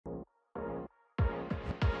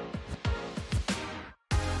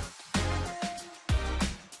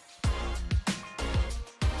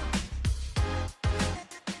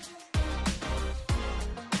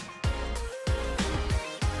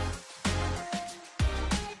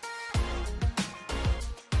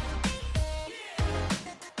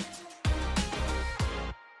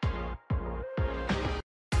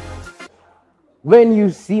When you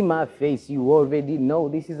see my face, you already know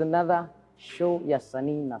this is another show ya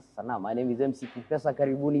Sanii Sanaa. My name is MC Kipesa,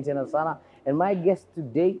 karibuni tena sana. And my guest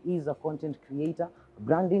today is a content creator,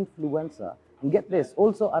 brand influencer, and get this,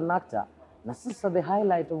 also an actor. Na sasa the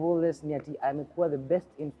highlight of all this ni ati amekuwa the best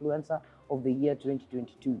influencer of the year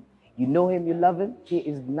 2022. You know him, you love him. He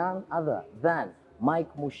is none other than Mike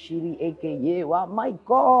Muchiri, aka wa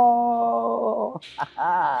Michael.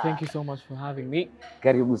 Thank you so much for having me.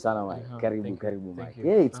 Karibu sana Mike. Karibu Mike. Thank you.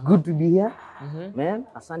 Yeah, it's good to be here. Man,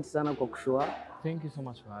 asante sana kwa kushow. Thank you so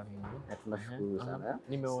much for having me. Tunashukuru sana.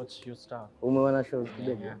 Nimewatch your stuff. Umeona show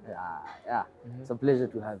kidogo? Yeah. It's a pleasure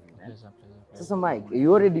to have you, man. Pleasure. Sasa Mike,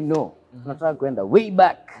 you already know. Tunataka kwenda way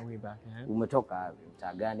back. Umetoka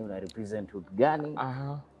mtaa gani, una represent hood gani?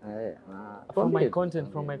 From my content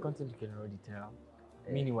you can already tell.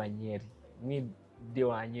 Mimi ni Wanyeri. Mimi ndio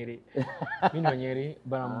Wanyeri. Mimi ni Wanyeri,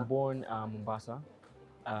 but I'm born Mombasa.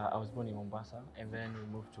 I was born in Mombasa and then we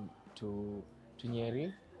moved to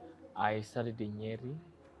Nyeri. I studied in Nyeri.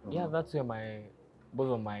 Yeah, that's where both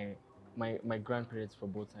of my grandparents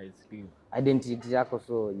from both sides live. Identity yako,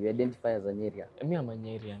 so you identify as a Nyerian? Me I'm a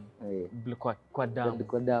Nyerian. Kwa damu.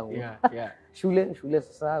 Kwa damu. Yeah. Shule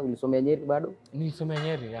sasa ulisomea Nyeri bado? Nilisomea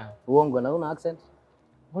Nyeri, yeah. Uongo na una accent?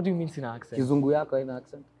 What do you mean sina accent? Kizungu yako haina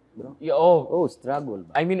accent, bro? Yeah, struggle.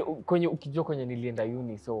 I mean ukijua kwenye nilienda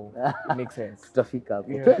uni, so it makes sense. Tutafika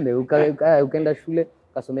hapo. Twende ukaenda shule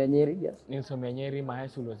kasomea Nyeri? Yes. Nilisomea Nyeri, my high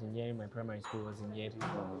school was in Nyeri, my primary school was in Nyeri.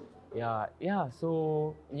 Yeah,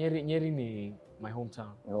 so Nyeri ni my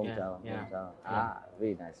hometown. Hometown.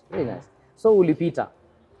 Very nice. So ulipita?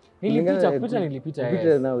 Nilipita.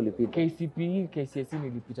 Na ulipita. KCPE, KCSE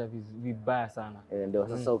nilipita vibaya sana. Ndio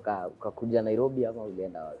sasa ukakuja Nairobi ama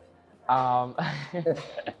ulienda wapi?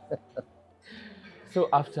 So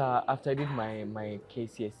after I did my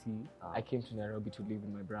KCSE, I came to Nairobi to live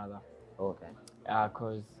with my brother. Okay.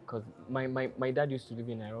 Cause my dad used to live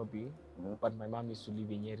in Nairobi, but my mom used to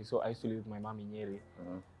live in Nyeri. So I used to live with my mom in Nyeri.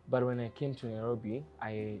 But when I came to Nairobi,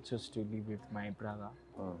 I chose to live with my brother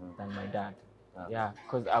than my dad. Yeah,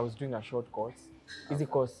 because I was doing a short course. Easy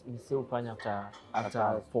course nisifanya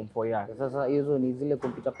after Form 4 years. Sasa hizo ni zile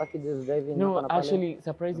computer packages driving? No, actually,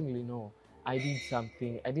 surprisingly no. I did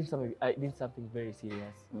something very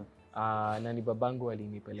serious. Nani babangu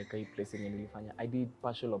alinipeleka hii place yenye nilifanya. I did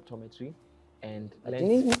partial optometry and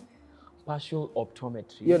partial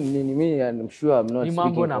optometry. Hiyo ni mimi, I'm sure I'm not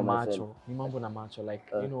speaking for myself. Ni mambo na macho, like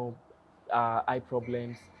you know, eye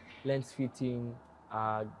problems, lens fitting,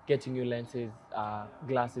 getting new lenses,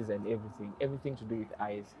 glasses and everything to do with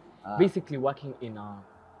eyes. Basically working in a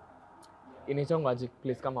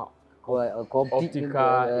place kama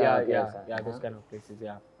Optica, those kind of places,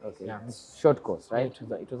 yeah. Okay. Yeah. Short course, right?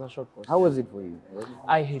 It was a short course. How was it for you?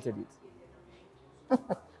 I hated it.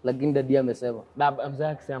 Lakini dadi amesema. Mzee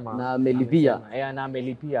akisema. Na amelipia. Yeah, na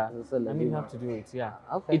amelipia. I mean, you have to do it, yeah.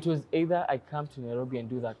 Okay. It was either I come to Nairobi and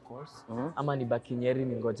do that course, ama nibaki Nyeri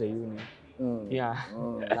ningoje uni. Yeah.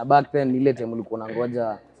 Na back then ile time ulikuwa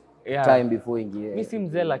unangoja time before ingie. Mimi si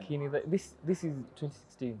mzee lakini this is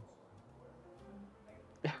 2016.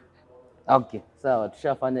 Okay, sawa,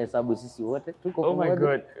 tushafanya hesabu sisi wote. Tuko oh my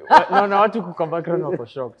god. No, watu kuko background wako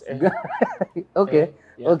shocked.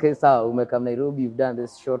 Okay, sawa, umekam Nairobi, you've done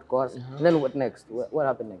this short course. And then what next? What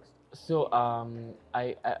happened next? So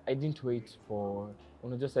I didn't wait for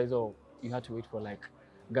just you had to wait for like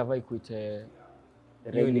gava ikuite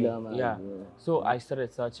uni. Yeah. So I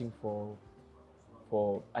started searching for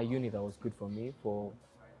a uni that was good for me, for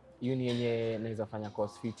uni yenye naweza fanya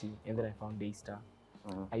course fiti, and then I found Daystar.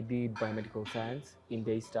 I did biomedical science in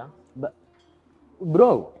Daystar.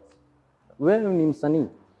 Bro, wewe ni msanii?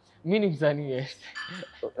 Mimi ni msanii, yes.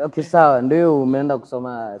 Okay, sawa, ndio umeenda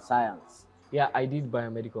kusoma science. Yeah, I did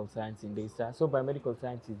biomedical science in Daystar. So biomedical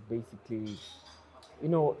science is basically, you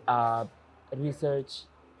know, research,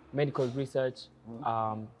 medical research.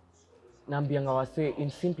 Nambianga wase, in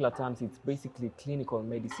simpler terms, it's basically clinical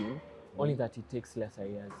medicine, only that it takes lesser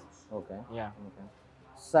years. Okay. Yeah. Okay.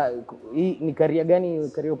 Hii ni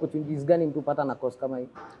career opportunities gani mtu pata na course kama hii?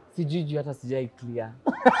 Sijui hata sijai clear.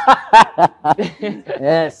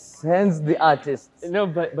 Yes, hence the artist. No,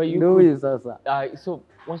 but you do it sasa. So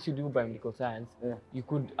once you do biomedical science, you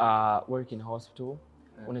could work in hospital.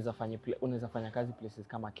 Unaweza fanya kazi places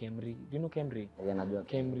kama Kemri. Do you know Kemri? Yeah, najua.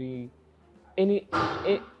 Kemri.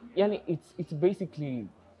 Yani it's basically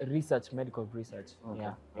research, medical research. Okay.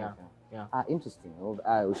 Yeah. Interesting.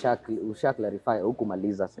 Usha clarify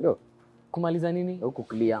hukumaliza, sio? Kumaliza nini? Huku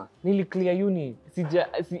clear. Nili clear uni.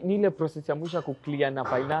 Nile process ya mwisho ku clear na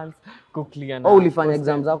finance, ku clear na. Ulifanya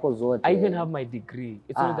exams zako zote. I even have my degree.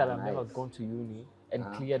 It's only that I've never gone to uni and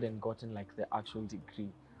cleared and gotten like the actual degree.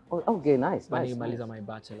 Oh, okay, nice. But Nice. nice. My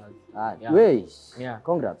bachelor's. Yeah.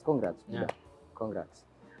 Congrats. Yeah. Congrats.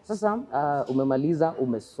 Sasa umemaliza,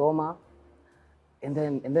 umesoma, and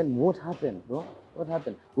then what happened, bro? What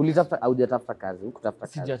happened? Hujatafuta kazi, hukutafuta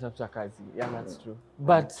kazi. Sijatafuta kazi. Yeah, that's true.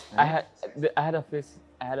 But I had a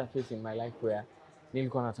phase in my life where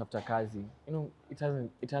nilikuwa natafuta kazi. You know, it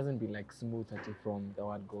hasn't been like smooth at it from the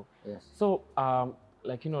word go. Yes. So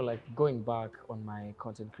like, you know, like going back on my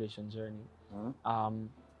content creation journey,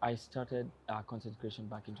 I started content creation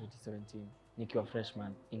back in 2017. Nikiwa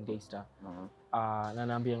freshman in Daystar. Na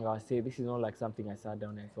naambianga wase, this is not like something I sat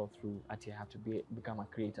down and thought through. I have to become a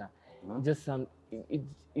creator. Just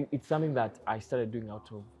it's something that I started doing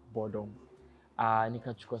out of boredom.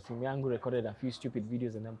 Nikachukua simu yangu, recorded a few stupid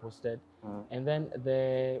videos and then posted. And then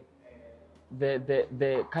the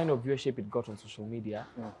kind of viewership it got on social media,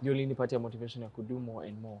 ndio ilinipatia motivation to do more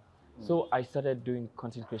and more. So I started doing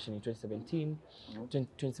content creation in 2017.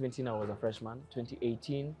 2017 I was a freshman.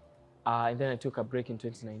 2018 and then I took a break in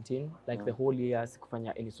 2019, like the whole year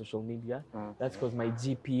sikufanya any social media. That's because my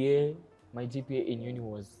GPA in uni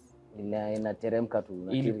was inateremka tu,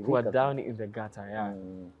 ilikuwa down in the gutter.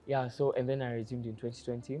 Yeah, so and then I resumed in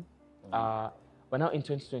 2020. But now in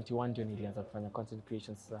 2021 ndio nilianza kufanya content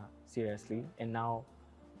creation seriously and now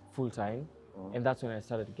full time. And that's when I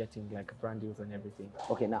started getting like brand deals and everything.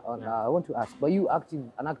 Okay, now I want to ask, were you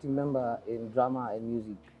an active member in drama and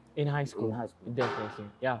music? In high school? In high school. Definitely.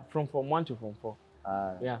 Yeah, from Form 1 to Form 4.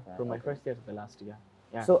 From my first year to the last year.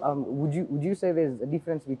 Yeah. So would you say there's a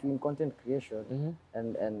difference between content creation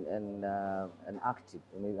and active?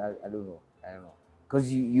 I mean, I don't know.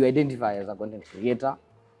 Because you identify as a content creator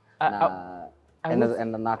and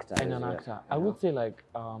an actor. And an actor. I would say like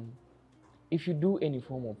if you do any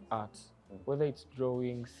form of art, whether it's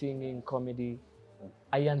drawing, singing, comedy,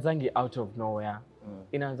 aianzangi out of nowhere.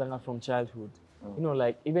 Inaanzanga from childhood. You know,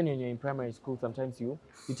 like even when you're in primary school, sometimes you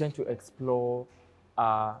tend to explore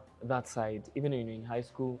that side. Even when you're in high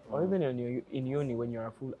school, or even when you're in uni, when you're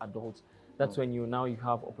a full adult, that's when you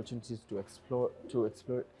have opportunities to explore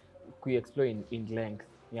in length.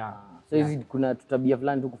 Yeah. So is it kuna tutabia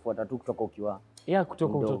fulani tu kufuata tu kutoka ukiwa? Yeah,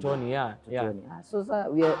 kutoka utotoni, yeah. So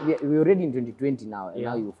we're already in 2020 now, and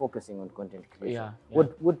now you're focusing on content creation.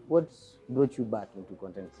 What brought you back into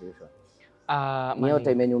content creation? Ni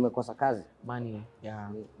time yenye umekosa kazi? Money,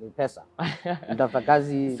 yeah. Ni pesa. Mtafuta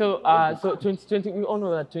kazi. So 2020, we all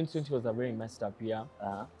know that 2020 was a very messed up year.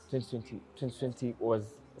 2020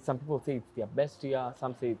 was, some people say it's their best year,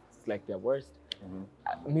 some say it's like their worst.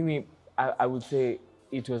 Mimi, I would say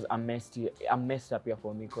it was a messed up year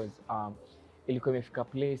for me because ilikuwa imefika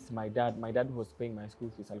place, my dad who was paying my school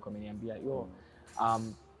fees alikuwa ameniambia, you're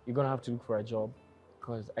gonna have to look for a job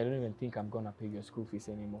because I don't even think I'm gonna pay your school fees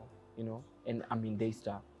anymore, you know, and I'm in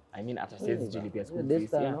Daystar. I mean, at a sales GDP school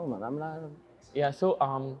fees. No, man, I'm not. Yeah, so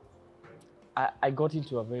I got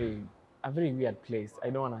into a very weird place. I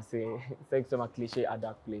don't wanna say it's like some cliche, a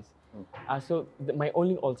dark place. So my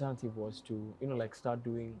only alternative was to, you know, like start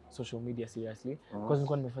doing social media seriously because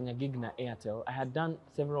nilikuwa nimefanya gig na Airtel. I had done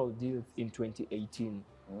several deals in 2018.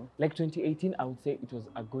 Like 2018, I would say it was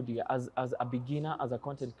a good year as a beginner, as a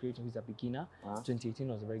content creator who's a beginner. 2018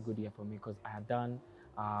 was a very good year for me because I had done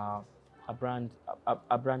a brand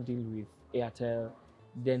deal with Airtel,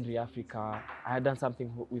 Denry Africa. I had done something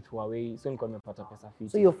with Huawei, so nilikuwa nimepata pesa fiti.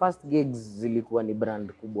 So your first gigs zilikuwa ni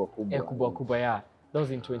brand kubwa? Kubwa, yeah. That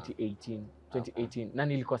was in 2018. Na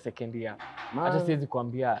nilikuwa second year. Hata siwezi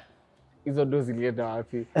kuambia hizo dozi zilienda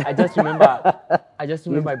wapi. I just remember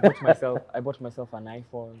I bought myself an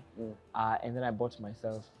iPhone and then I bought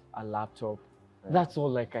myself a laptop. That's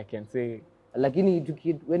all like I can say. Lakini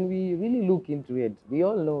when we really look into it, we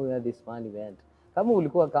all know where this money went. Kama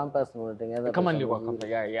ulikuwa campus na unatengeneza kama nilikuwa campus,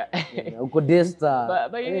 yeah. Uko Daystar.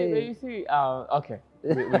 But you see, okay.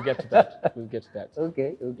 We'll get to that.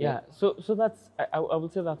 Okay. Yeah. So that's I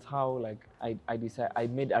would say that's how like I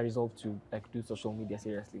made a resolve to like do social media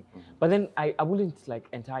seriously. But then I wouldn't like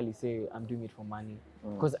entirely say I'm doing it for money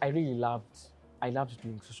because I really loved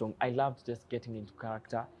doing social. I loved just getting into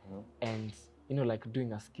character and, you know, like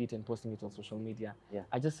doing a skit and posting it on social media. Yeah.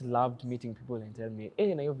 I just loved meeting people and telling me,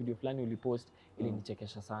 hey, na hiyo video fulani ulipost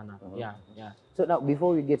ilinichekesha sana. Yeah. So now,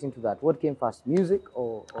 before we get into that, what came first, music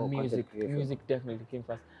or music? Content creation? Music definitely came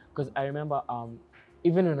first because I remember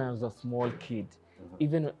even when I was a small kid,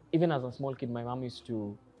 even as a small kid, my mom used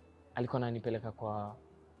to alikuwa ananipeleka kwa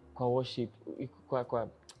worship kwa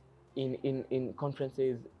in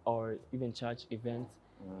conferences or even church events.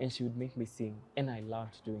 And she would make me sing, and I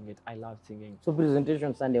loved doing it. I loved singing. So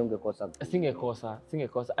presentation Sunday ungekosa?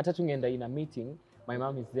 Singekosa. Hata tungeenda in a meeting, my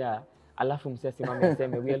mom is there. alafu msee asimame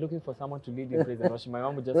aseme we are looking for someone to lead in praise and worship. My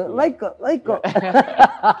mom would just be like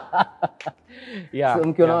yeah. So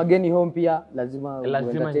mkiona wageni home pia lazima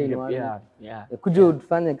entertain watu. Yeah. Kuja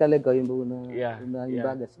ufanye kale kwa wimbo yeah.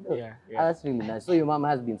 That's really nice. So your mom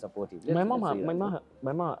has been supportive. My mom,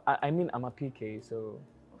 I mean, I'm a PK, so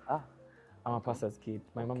I'm a pastor's kid.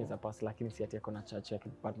 My mom is a pastor, lakini si ati ako na church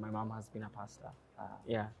yake, but my mom has been a pastor.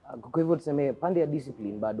 Yeah. Kwa hivyo tuseme pande ya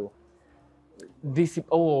discipline bado.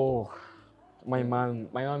 My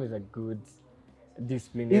mom is a good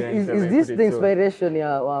disciplinarian. Is this the inspiration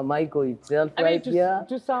ya Michael itself? I mean,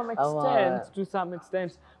 to some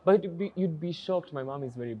extent, but you'd be shocked. My mom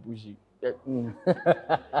is very bougie.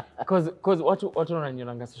 Because watu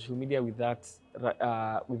wananyonanga social media with that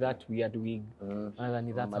weird wig. And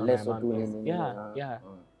that's how my mom is. Yeah.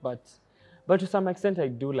 But to some extent, I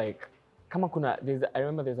do like. Kama kuna, I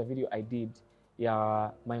remember there's a video I did.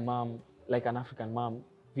 Yeah, my mom, like an African mom,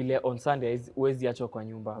 vile on Sundays huwezi achwa kwa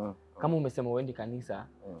nyumba. Kama umesema uendi kanisa,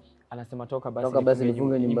 anasema toka basi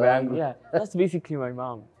nifunge nyumba yangu. Yeah, that's basically my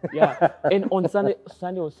mom. Yeah, and on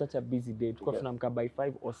Sunday was such a busy day. Tulikuwa tunamka by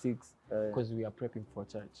 5 or 6 because we are prepping for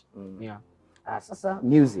church. Yeah. Sasa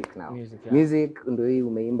music now. Yeah. Music ndio hii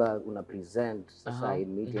umeimba una present sasa in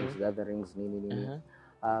meetings, gatherings nini.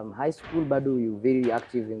 High school bado you very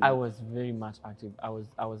active in. I was very much active.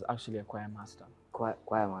 I was actually a choir master.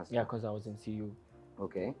 Choir master. Yeah, because I was in CU.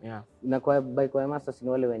 Okay. Yeah. Na choir master si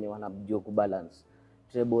wale wenye wanajua kubalance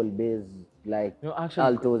treble, bass, like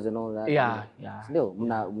altos and all that. Yeah. Ndio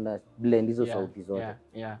mna blend hizo sauti zote.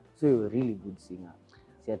 Yeah. So you're a really good singer.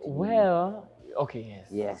 Well, okay,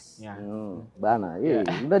 yes. Yeah. Bana,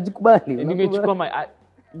 unajikubali. Nimechukua my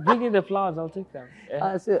bring me the flowers, I'll take them.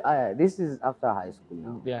 Yeah. So this is after high school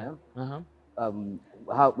now. Yeah.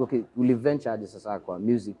 Will venture sasa kwa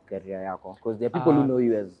music career yako? Because there are people who know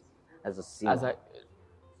you as a singer.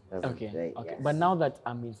 Okay. But now that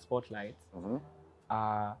I'm in spotlight,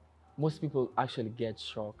 most people actually get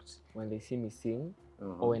shocked when they see me sing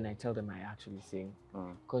or when I tell them I actually sing.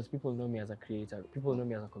 Because people know me as a creator, people know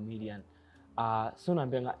me as a comedian. So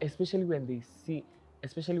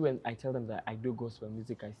especially when I tell them that I do gospel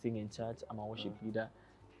music, I sing in church, I'm a worship leader,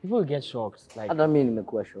 people get shocked. Like, hata mimi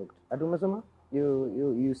nimekuwa shocked. Hata umesema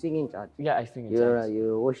you sing in church? Yeah, I sing in church.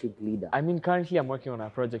 You're a worship leader. I mean, currently I'm working on a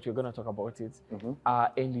project. We're going to talk about it.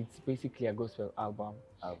 And it's basically a gospel album.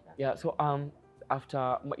 Okay. Yeah, so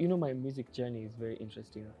after, my music journey is very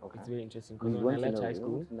interesting. Okay. It's very interesting because when I left high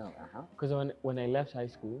school, when I left high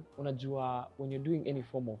school, unajua, when you're doing any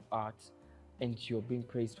form of art and you're being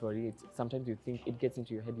praised for it, sometimes you think, it gets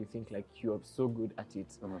into your head, you think like you're so good at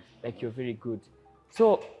it, like you're very good.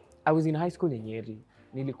 So I was in high school in Nyeri,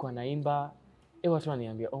 nilikuwa naimba, watu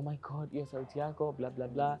wananiambia, oh my God, your sauti yako, blah, blah,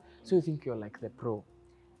 blah. So you think you're like the pro.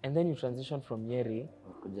 And then you transition from Nyeri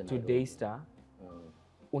to Daystar,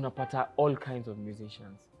 unapata all kinds of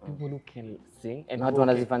musicians. People who can sing. And watu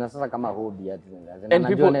wanazifanya sasa kama hobby. And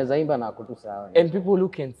people who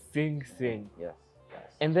can sing. Yes.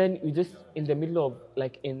 And then you just, in the middle of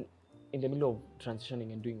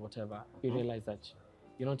transitioning and doing whatever, you realize that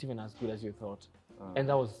you're not even as good as you thought. And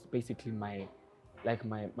that was basically my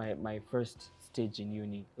first stage in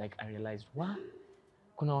uni. Like I realized, what?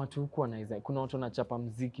 Kuna watu huku wanaweza, kuna watu wanachapa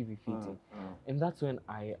mziki vifiti. And that's when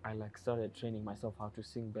I like started training myself how to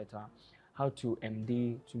sing better, how to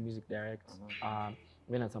MD, to music direct.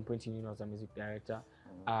 Then at some point in uni I was a music director.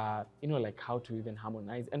 Like how to even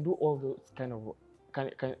harmonize and do all those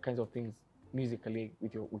kinds of things musically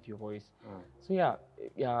with your voice. So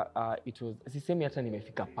it was sisemi hata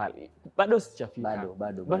nimefika pale. Bado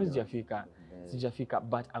sijafika.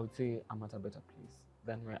 But I would say I'm at a better place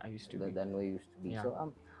than where I used to be. Yeah.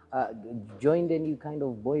 So joined any kind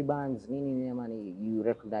of boy bands? You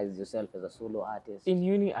recognize yourself as a solo artist? In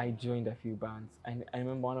uni I joined a few bands. I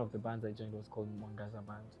remember one of the bands I joined was called Mwangaza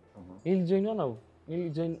Band. Nearly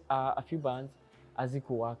joined a few bands as it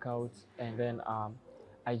could work out, and then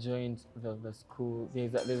I joined the school.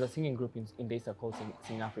 There's a singing group in Daystar called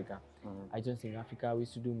Sing Africa. I joined Sing Africa. We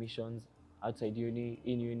used to do missions outside uni,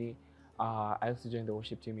 in uni. I also joined the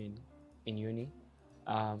worship team in uni.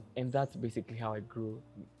 And that's basically how I grew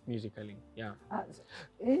musically. Yeah.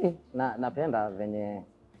 Napenda venye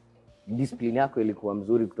discipline yako ilikuwa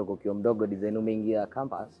mzuri kutoka ukiwa mdogo, design umeingia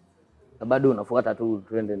campus. Bado unafuata tu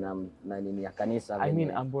trend na nini ya kanisa. I mean,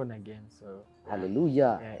 I'm born again, so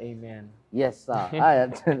hallelujah. Yeah, amen. Yes, sir.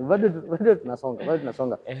 Bado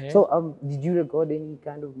tunasonga. So did you record any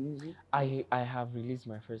kind of music? I have released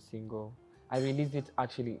my first single. I released it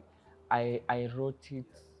actually. I wrote it.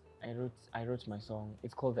 I wrote my song.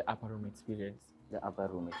 It's called The Upper Room Experience. The Upper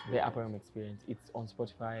Room Experience. The Upper Room Experience. It's on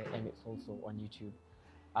Spotify and it's also on YouTube.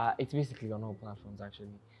 It's basically on all platforms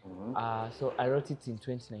actually. So I wrote it in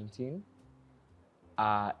 2019,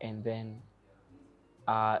 and then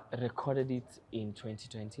recorded it in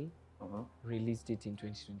 2020, released it in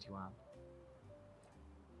 2021.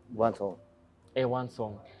 One song. One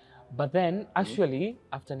song. But then actually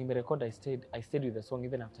after nime record I stayed with the song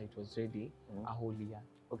even after it was ready a whole year.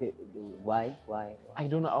 Okay, why? I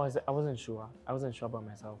don't know. I wasn't sure. I wasn't sure about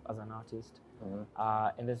myself as an artist.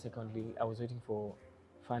 And then secondly, I was waiting for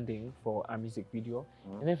funding for a music video.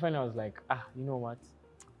 And then finally I was like, you know what?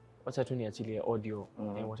 Wacha tu niachilie audio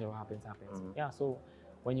and whatever happens, happens. Yeah, so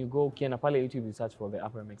when you go Kiana pale YouTube, you search for the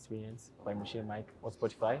Upper Experience by Muchiri Mike or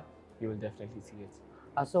Spotify, you will definitely see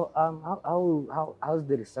it. So how's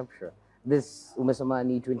the reception? This umesema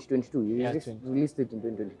ni 2022. You released it in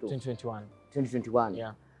 2022. 2021. 2021.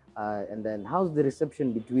 Yeah. And then how's the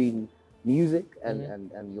reception between music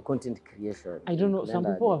and your content creation? I don't know. Some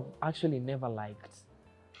people have actually never liked.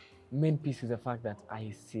 Main piece is the fact that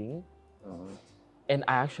I sing, and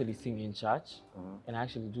I actually sing in church, and I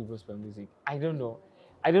actually do gospel music. I don't know.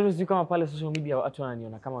 Sijui kama pale social media watu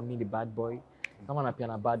wananiona kama mimi ni bad boy, kama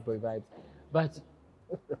napiana bad boy vibes, but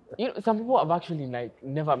you know, some people have actually like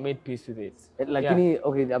never made peace with it. Like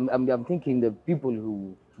okay, I'm thinking the people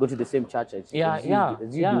who go to the same church as you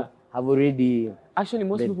do have already. Actually,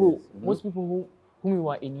 most people whom we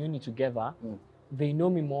were in uni together, they know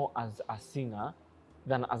me more as a singer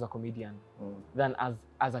than as a comedian, than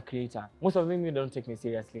as a creator. Most of them don't take me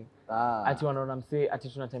seriously. Ati wanaona mse, ati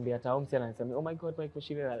tunatembea town, mse anasema, oh my God, Mike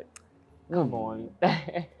Muchiri, come on.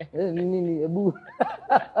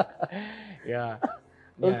 Yeah.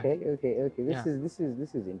 Okay. This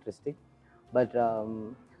is interesting, but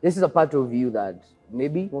this is a part of you that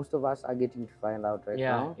maybe most of us are getting to find out right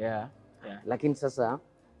now. Yeah. Lakini sasa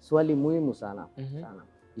swali muhimu sana.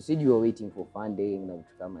 You said you were waiting for funding na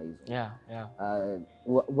vitu kama hizo. Yeah.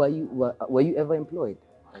 Were you ever employed?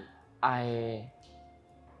 I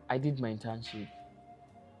did my internship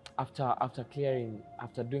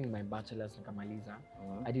after doing my bachelor's nikamaliza.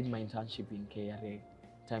 I did my internship in KRA,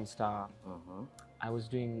 Time Star. I was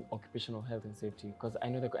doing occupational health and safety because I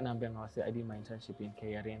know I did my internship in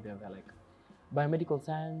KRA and they're like biomedical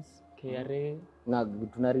science, KRA. Now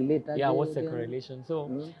tuna relate. Yeah, what's the correlation? So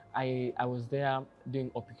I was there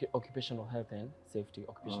doing occupational health and safety,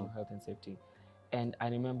 and I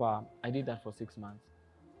remember I did that for 6 months,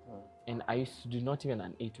 and I used to do not even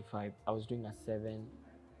an 8 to 5. I was doing a 7.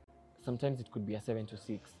 Sometimes it could be a 7 to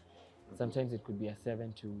 6. Sometimes it could be a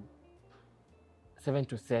 7 to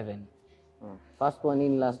 7. First one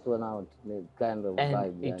in, last one out, kind of and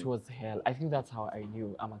vibe. It was hell. I think that's how I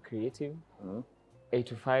knew I'm a creative. 8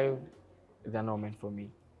 to 5, they're not meant for me.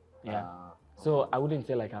 Yeah. So I wouldn't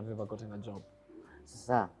say like I've ever gotten a job.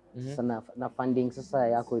 Sasa na funding sasa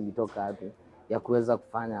yako ilitoka wapi ya kuweza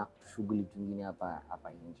kufanya shughuli zingine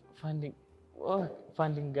hapa nje?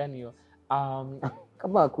 Funding gani hiyo?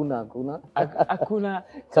 Kama hakuna.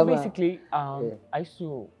 So basically,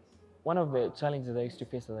 one of the challenges I used to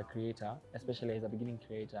face as a creator, especially as a beginning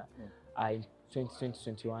creator, in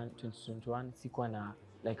 2021, sikuwa na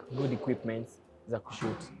like good equipment za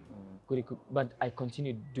kushoot. But I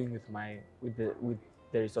continued doing with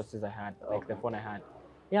the resources I had, like the phone I had.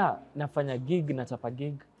 Yeah, nafanya gig, nachapa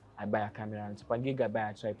gig, I buy a camera. Nachapa gig, I buy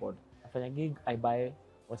a tripod. Nafanya gig, I buy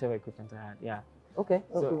whatever equipment I had. Yeah. Okay.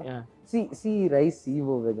 So, yeah. Si rahisi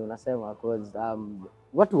hivyo venye unasema because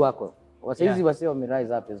watu wako wasaizi wase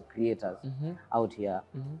wame-rise up as creators out here,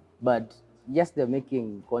 but yes they're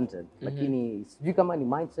making content, lakini sijui kama ni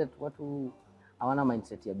mindset, watu hawana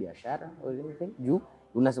mindset ya biashara or anything. Juu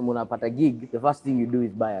unasema unapata gig, the first thing you do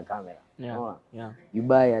is buy a camera. You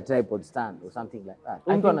buy a tripod stand or something like that.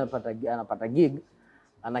 Mtu anapata gig,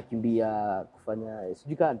 anakimbia kufanya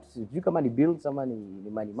sijui kama ni builds ama ni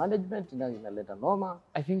money management, inaleta noma.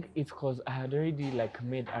 I think it's because I had already like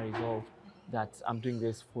made a resolve that I'm doing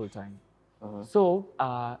this full time. So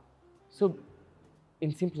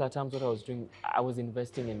in simpler terms, what I was doing, I was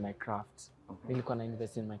investing in my craft. Really gonna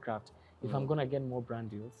invest in my craft. If I'm gonna get more brand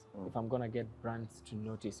deals, if I'm gonna get brands to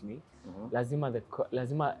notice me,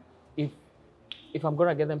 lazima if I'm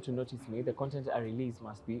gonna get them to notice me, the content I release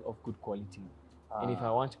must be of good quality. And if I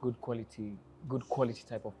want good quality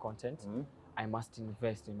type of content, I must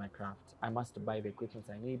invest in my craft. I must buy the equipment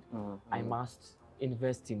I need. I must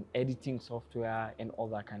invest in editing software and all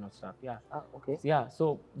that kind of stuff. Yeah. Okay. Yeah,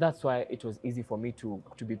 so that's why it was easy for me to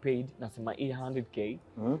be paid. Nasema 100K,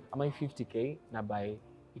 ama 50K na buy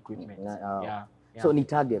equipment. Yeah. So ni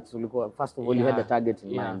targets. First of all, you had a target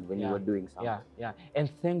in mind when you were doing something. Yeah. And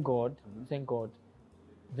thank God,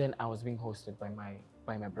 then I was being hosted by my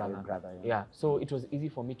brother. Your brother, Yeah. So it was easy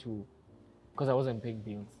for me to because I wasn't paying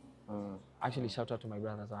bills. Actually, shout out to my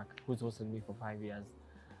brother Zach, who's hosted me for 5 years.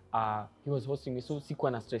 He was hosting me, so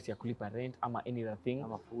sikuwa na stress ya kulipa rent ama any other thing.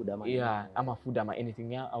 Ama food, ama ama food, ama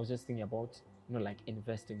anything. Yeah, I was just thinking about, you know, like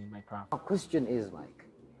investing in my craft. My question is, Mike,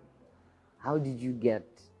 how did you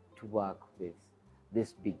get to work with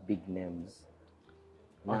these big names?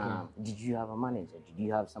 Now, did you have a manager? Did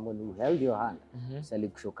you have someone who held your hand? Sali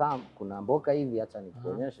kushokam, kuna mboka hivi acha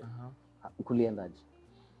nikuonyeshe. Kuliendaje?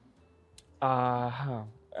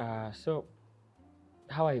 So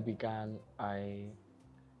how I began, I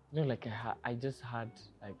just had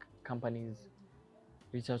like companies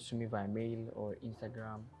reach out to me via mail or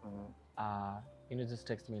Instagram. Just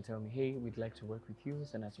text me and tell me, hey, we'd like to work with you,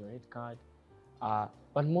 send us your rate card.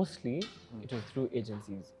 But mostly it was through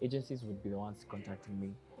agencies. Agencies would be the ones contacting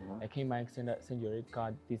me. Like, hey Mike, send your rate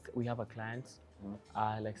card. We have a client,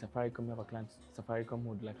 like Safaricom, we have a client, Safaricom, who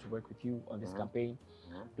would like to work with you on this campaign,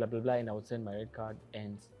 blah, blah, blah. And I would send my rate card.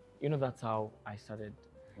 And, that's how I started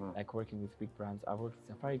like working with big brands. I worked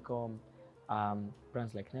with Safaricom,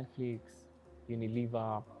 brands like Netflix,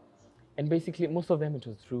 Unilever. And basically, most of them, it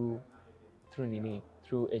was through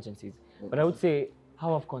agencies. But I would say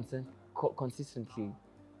how I've consistently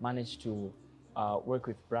managed to work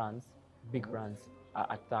with brands, big brands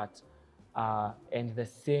at that, and the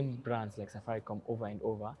same brands like Safaricom over and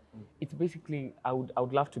over. It's basically, I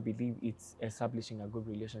would love to believe it's establishing a good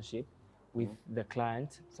relationship with the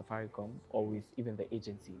client, Safaricom, or with even the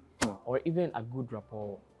agency, or even a good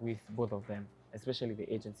rapport with both of them, especially the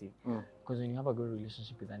agency. Because when you have a good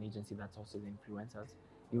relationship with an agency that's also the influencers,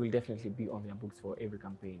 you will definitely be on their books for every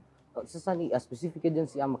campaign. So Sanii, a specific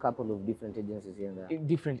agency, I'm a couple of different agencies here and there.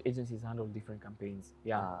 Different agencies handle different campaigns,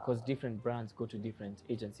 because different brands go to different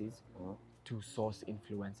agencies to source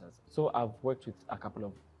influencers. So I've worked with a couple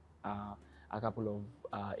of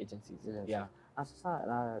agencies. Yeah.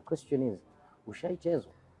 Question is,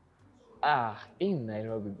 ushaichezwa? In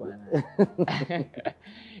Nairobi, bwana.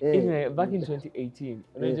 Back in 2018,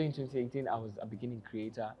 in 2018, I was a beginning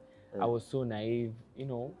creator. I was so naive,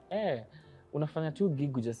 unafanya tu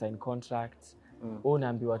gig, uja sign contract,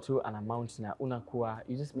 unaambiwa tu an amount na unakuwa,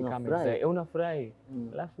 you just become excited, unafurahi,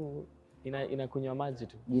 alafu inakunywa maji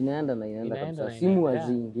tu. Inaenda kabisa. Simu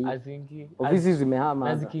haziingi. Ofisi zimehama.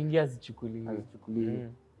 Na zikiingia zichukuliwi.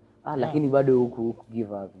 Lakini bado huku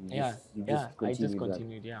give up. I just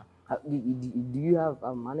continued, yeah. Do you have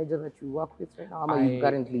a manager that you work with right now? Or you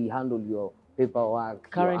currently handle your paperwork,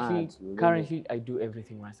 currently I do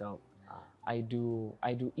everything myself. I do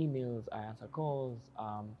emails, I answer calls,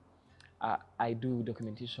 I do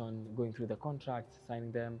documentation, going through the contracts,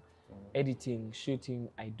 signing them, editing, shooting.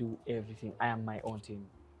 I do everything. I am my own team.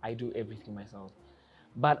 I do everything myself.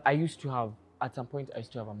 But at some point I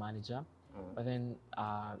used to have a manager, but then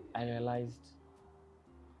I realized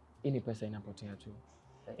ini pesa inapotea tu.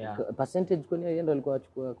 Yeah. Percentage kwani yeye ndo alikuwa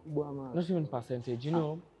achukua kubwa ama? Not even percentage,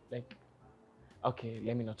 like, okay,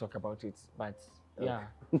 let me not talk about it, but yeah.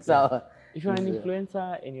 So if you're an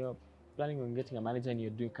influencer and you're planning on getting a manager and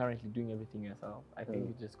you're currently doing everything yourself, I think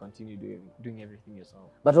you just continue doing everything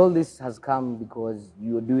yourself. But all this has come because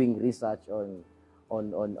you're doing research on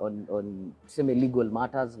semi-legal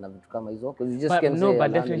matters and vitu kama hizo, because you just can't say. No,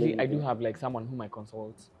 but definitely I do have like someone whom I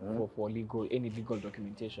consult for any legal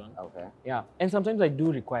documentation. Okay. Yeah, and sometimes I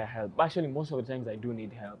do require help. Actually, most of the times I do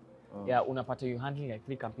need help. Yeah, unapata you handling like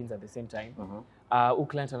 3 campaigns at the same time.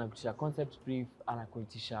 Client anakutisha concept brief,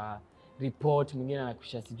 anakutisha report, mwingine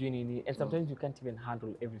anakutisha sijui nini, and sometimes you can't even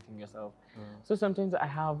handle everything yourself. So sometimes I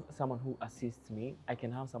have someone who assists me. I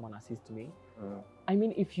can have someone assist me. I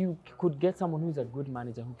mean, if you could get someone who's a good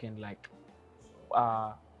manager who can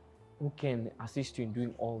who can assist you in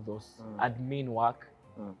doing all those admin work,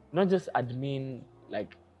 not just admin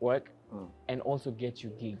like work, and also get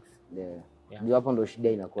you gigs. Ndio hapo ndo shida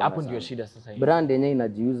inakuwa. Hapo ndio shida sasa hivi. Brand yenyewe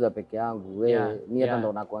inajiuza peke yangu. Wewe ni hata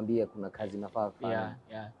ndo nakwambia kuna kazi nafaa kufanya.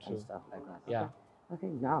 True. Stuff like that. Yeah. Okay,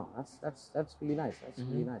 now that's really nice. That's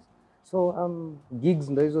really nice. So gigs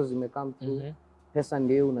ndo hizo zimecome through. Pesa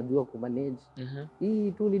ndio unajua kumanage.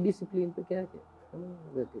 Hii tu ni discipline peke yake.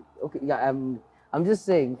 Okay, yeah, I'm just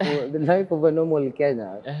saying for the life of a normal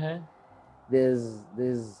Kenya,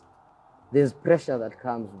 there's pressure that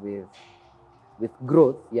comes with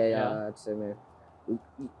growth. Tuseme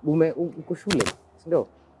uko shule, ndio?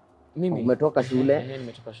 Mimi umetoka shule.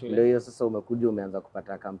 Nimetoka shule. Ndio hiyo sasa umekuja umeanza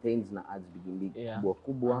kupata campaigns na ads big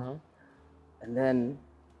kubwa. And then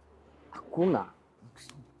hakuna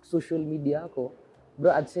social media yako.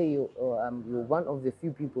 Bro, I'd say you're one of the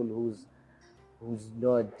few people who's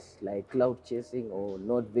not like cloud chasing or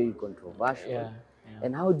not very controversial.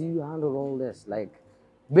 And how do you handle all this? Like,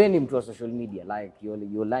 When mtu wa social media, like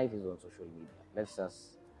your life is on social media.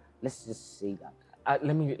 Let's just say that.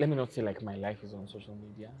 Let me not say like my life is on social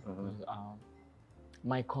media.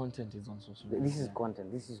 My content is on social media. This is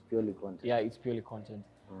content. This is purely content. Yeah, it's purely content.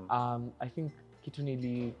 I think kitu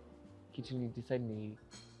nili decide ni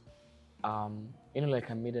like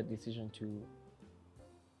I made a decision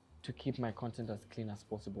to keep my content as clean as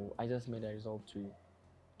possible. I just made a resolve to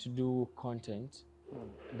do content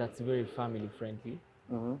that's very family friendly.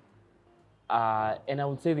 And I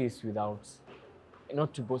would say this without,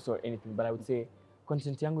 not to boast or anything, but I would say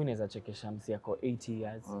content yangu inaweza chekesha msi yako 80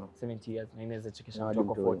 years, 70 years, na inaweza chekesha mtu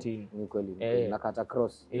wako 14. Ni kweli. Na cut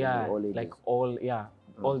across all ages. Like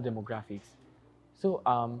all demographics. So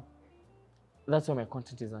that's why my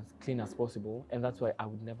content is as clean as possible, and that's why I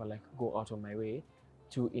would never like go out of my way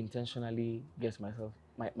to intentionally get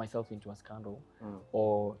myself into a scandal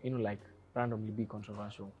or like randomly be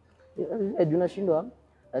controversial. Dunashindwa.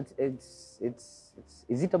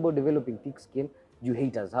 Is it about developing thick skin? You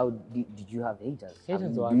haters? How did you have haters?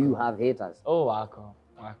 Do you have haters? Oh, wako.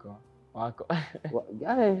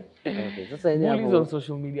 Okay, bullies on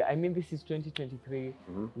social media. I mean, this is 2023.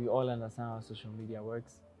 We all understand how social media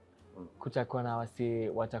works. Kutakuwa na wase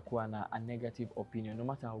watakuwa na a negative opinion, no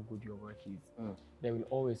matter how good your work is. There will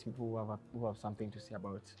always people who have something to say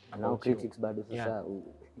about now critics bado sasa. Yeah.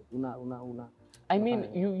 Una. I mean,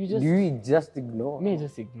 you just. Do you just ignore? Me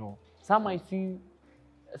just ignore. Some I see,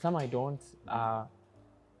 some I don't.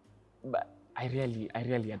 But I really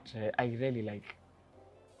like.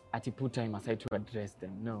 Ati put time aside to address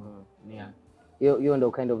them. No. Yeah. You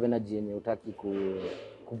know kind of energy and you utaki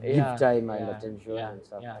give time and attention and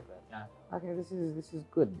stuff like that. Yeah. Okay, this is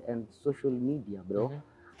good. And social media, bro.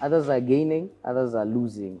 Others are gaining, others are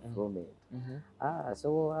losing from it.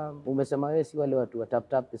 So umesema wewe si wale watu wa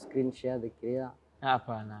tap the screen, share the career.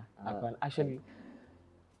 Hapana. Actually,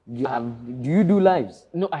 do you do lives?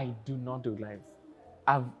 No, I do not do lives.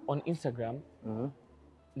 On Instagram.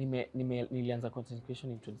 Nilianza content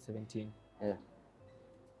creation in 2017. Yeah.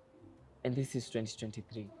 And this is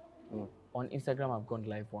 2023. On Instagram, I've gone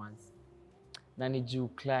live once. Naniju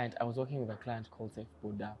client, I was working with a client called Safe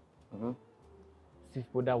Buddha. Safe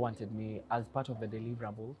Buddha wanted me, as part of the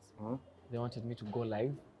deliverables, they wanted me to go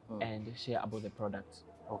live and share about the product.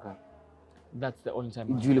 Okay. That's the only time.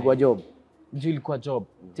 Ilikuwa job.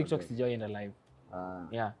 TikTok sijaenda live.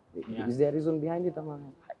 Yeah. Is there a reason behind it, ama?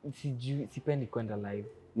 Sipendi kwenda live.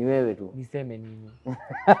 Ni wewe tu. Niseme nini?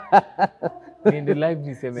 Niende live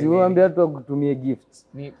niseme nini? Siwaambia watu wakutumie gifts.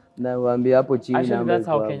 Na waambie hapo chini. Actually, that's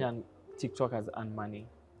how Kenyan TikTokers earn money.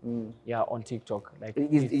 Yeah, on TikTok. Like,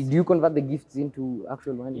 do you convert the gifts into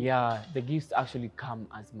actual money? Yeah, the gifts actually come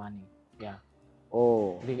as money. Yeah.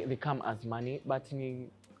 Oh. They come as money, but ni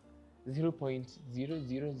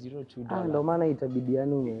 $0.0002. Ndio maana itabidi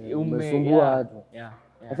yani umesumbua watu. Yeah.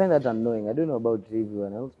 I find that annoying. I don't know about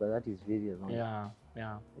everyone else, but that is very annoying.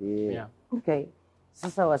 Yeah. Okay.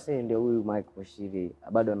 Sasa wasee ndio huyu Mike Muchiri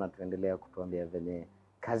bado anatuendelea kutuambia venye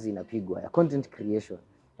kazi inapigwa ya content creation.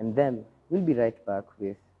 And then we'll be right back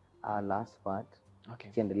with our last part.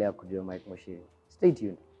 Okay. Kiendelea kujua Mike Muchiri. Stay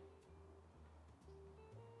tuned.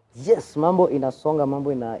 Yes, mambo inasonga,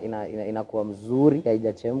 mambo inakuwa mzuri,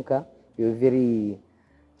 haijachemka. You're very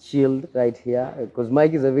chilled right here because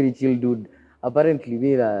Mike is a very chill dude.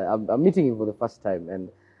 Apparently, I'm meeting him for the first time, and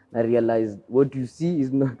I realized what you see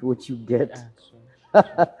is not what you get. Yeah, sure.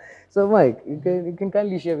 So, Mike, you can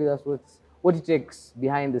kindly share with us what it takes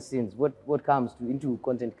behind the scenes, what comes into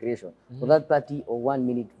content creation for that 30 or 1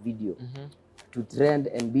 minute video to trend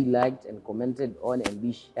and be liked and commented on and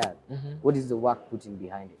be shared. What is the work put in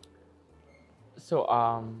behind it? So,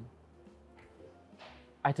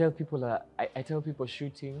 I tell people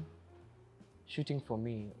shooting for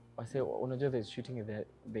me. I say, when there's shooting, there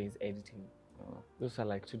is editing. Those are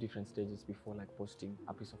like two different stages before like posting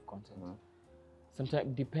a piece of content.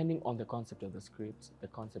 Sometimes, depending on the concept of the script, the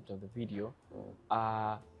concept of the video,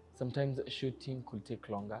 sometimes shooting could take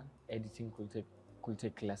longer, editing could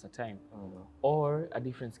take lesser time, or a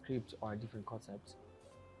different script or a different concept.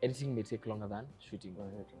 Editing may take longer than shooting.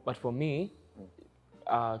 But for me,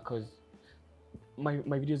 because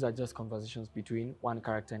my videos are just conversations between one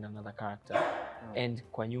character and another character, and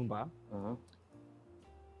kwa nyumba,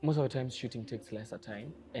 most of the time shooting takes lesser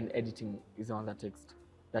time, and editing is the one that takes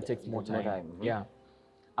more time. Yeah,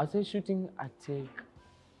 I'd say shooting I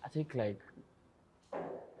take like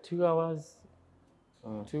 2 hours,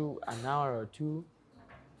 an hour or two,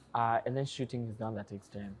 and then shooting is the one that takes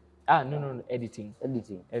time. No, editing.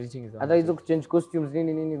 Editing is the one. Hata hizo change costumes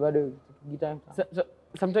nini bado time.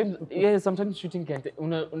 sometimes shooting can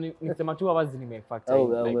nisema 2 hours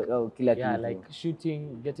nimefactor kila yeah, kitu. like shooting,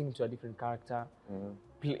 getting into a different character,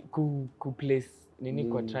 place nini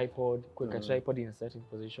kwa tripod, kuweka tripod in a certain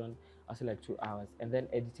position, also like 2 hours, and then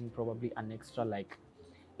editing probably an extra, like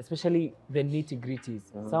especially the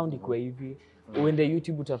nitty-gritties, sound ikuwe hivi, when the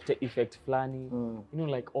YouTube utafute effect flani, you know,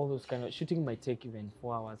 like all those kind of shooting might take even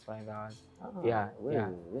 4 hours, 5 hours. Yeah.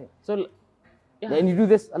 So yeah. And you do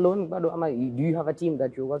this alone, bado? Do you have a team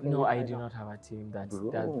that you're working with? No, I do not have a team that does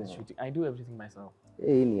the shooting. I do everything myself.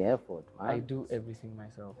 Any effort, man. I do everything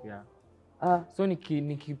myself, yeah. So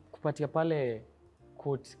nikikupatia pale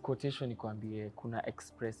quotation nikwambie kuna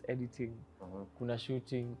express editing, kuna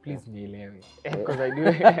shooting, please nielewe. Because I do.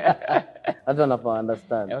 Hata unafaa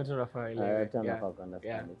understand. Hata unafaa elewe. Hata unafaa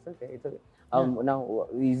understand. It's okay. Now,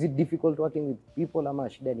 is it difficult working with people ama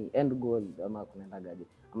shida ni end goal ama kunaenda gaje?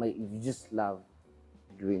 Ama you just love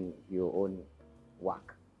doing your own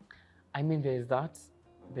work? I mean, there's that.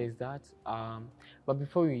 But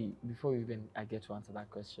before we even I get to answer that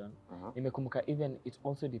question, nimekumbuka even it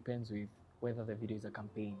also depends with whether the video is a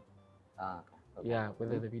campaign. Okay. Yeah,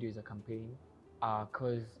 whether the video is a campaign.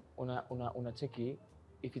 Cause una cheki,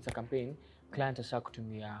 if it's a campaign, client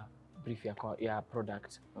ashakutumia brief ya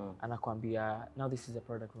product, anakuambia now this is a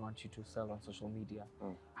product we want you to sell on social media.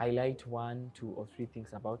 Highlight 1, 2 or 3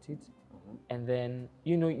 things about it, and then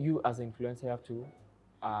you as an influencer have to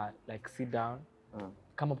like sit down,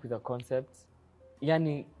 come up with a concept,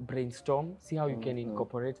 yani brainstorm, see how you can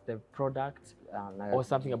incorporate the product or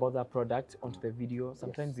something about that product onto the video.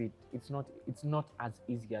 Sometimes it's not as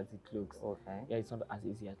easy as it looks. Okay. Yeah, it's not as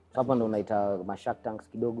easy as hapa ndo unaita mashark tanks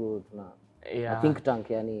kidogo, tuna think tank,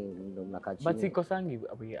 yani ndo mnakaa chini. But sikosangi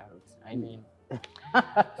way out. I mean,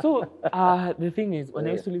 so the thing is, when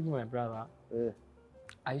I used to live with my brother,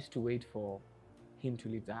 I used to wait for him to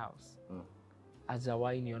leave the house.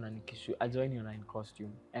 Ajawai niona in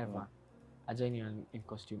costume ever. In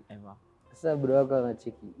costume ever. Sasa bro wako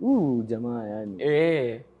anacheki. Jamaa yani.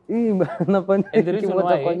 Anafanya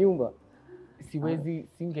kimota kwa nyumba. Siwezi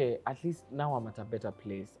at least now I'm at a better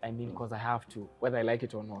place. I mean, because I have to, whether I like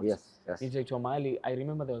it or not. Yes. I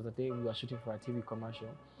remember there was a day we were shooting for a TV commercial,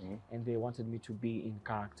 and they wanted me to be in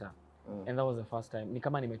character. And that was the first time. Ni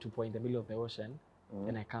kama nimetupwa in the middle of the ocean,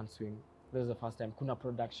 and I can't swim. That was the first time. Kuna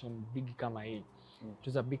production big kama hii. It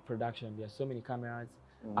was a big production. There are so many cameras.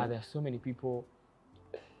 There are so many people.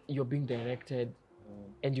 You're being directed,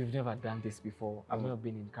 and you've never done this before. I've never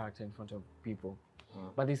been in character in front of people.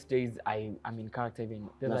 But these days, I'm in character even.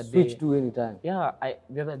 The other day, switch to any time. Yeah,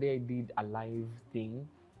 the other day I did a live thing,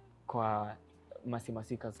 kwa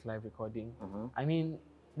Masika's live recording. I mean,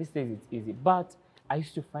 these days it's easy, but I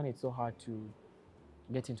used to find it so hard to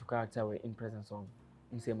get into character in presence of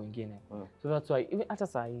mse mwingine. So that's why even hata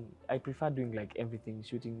sahi, I prefer doing like everything,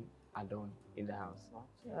 shooting alone in the house.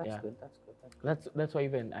 That's good. That's why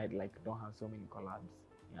even I like don't have so many collabs.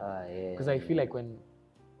 Because Yeah. I feel like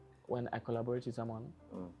when I collaborate with someone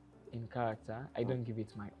in character, I don't give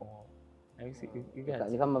it my all. You get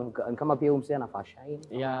Ni kama pia umse anafaa shine.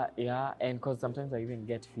 Yeah, and because sometimes I even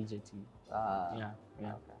get fidgety. Yeah.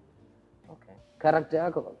 Okay. Character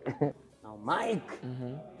yako. Now Mike,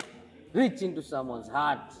 reach into someone's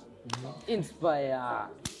heart, inspire,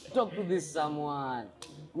 talk to this someone,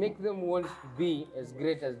 make them want to be as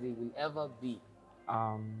great as they will ever be.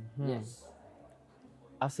 Yes.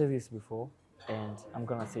 I've said this before, and I'm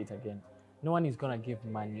gonna say it again. No one is gonna give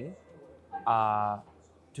money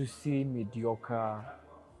to see mediocre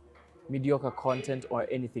content or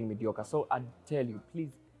anything mediocre. So I tell you,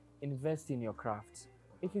 please invest in your craft.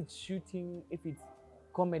 If it's shooting, if it's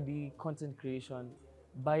comedy, content creation,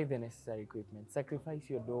 buy the necessary equipment. Sacrifice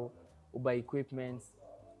your dough, buy equipment.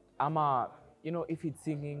 If it's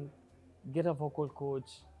singing, get a vocal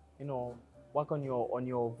coach. Work on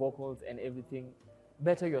your vocals and everything.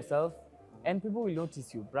 Better yourself, and people will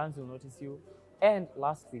notice you. Brands will notice you. And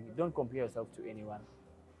lastly, don't compare yourself to anyone.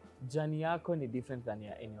 Jani yako ni different than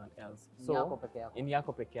anyone else. So ni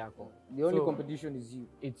yako peke yako. The only competition is you.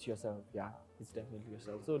 It's yourself. Yeah, it's definitely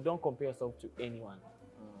yourself. So don't compare yourself to anyone.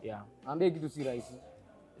 Yeah. Ambie kitu si rahisi.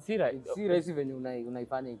 Si rahisi venye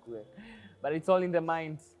unaifanya ikue. But it's all in the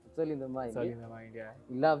mind. It's all in the mind. It's all in the mind, yeah.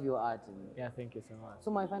 We love your art. Yeah, thank you so much.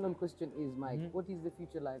 So my final question is, Mike, what is the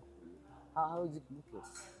future like? How is it looking?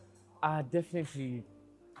 Definitely.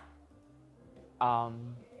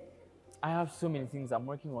 I have so many things. I'm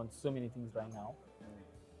working on so many things right now.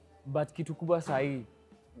 But kitu kubwa sahi,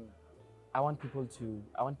 I want people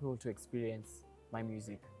to experience my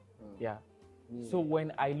music. Yeah. So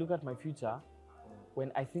when I look at my future,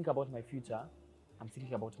 when I think about my future, I'm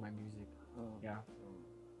thinking about my music. Yeah.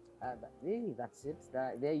 Really, that's it.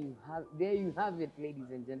 There you have it,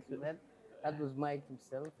 ladies and gentlemen. That was Mike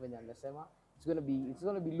himself when amesema. It's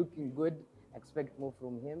gonna be looking good. Expect more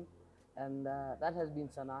from him. And that has been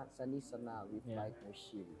Sanii Sanaa with Mike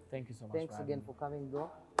Muchiri. Thank you so much. Thanks again for coming, bro.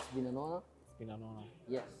 It's been an honor. It's been an honor.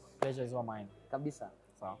 Yes. Pleasure is all mine. Kabisa.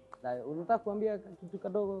 Sawa. Unataka kuambia kitu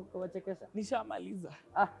kadogo kwa wachekesha? Nishamaliza.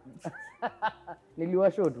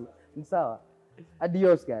 Niliwashow tu. Ni sawa.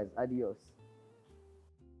 Adios guys. Adios.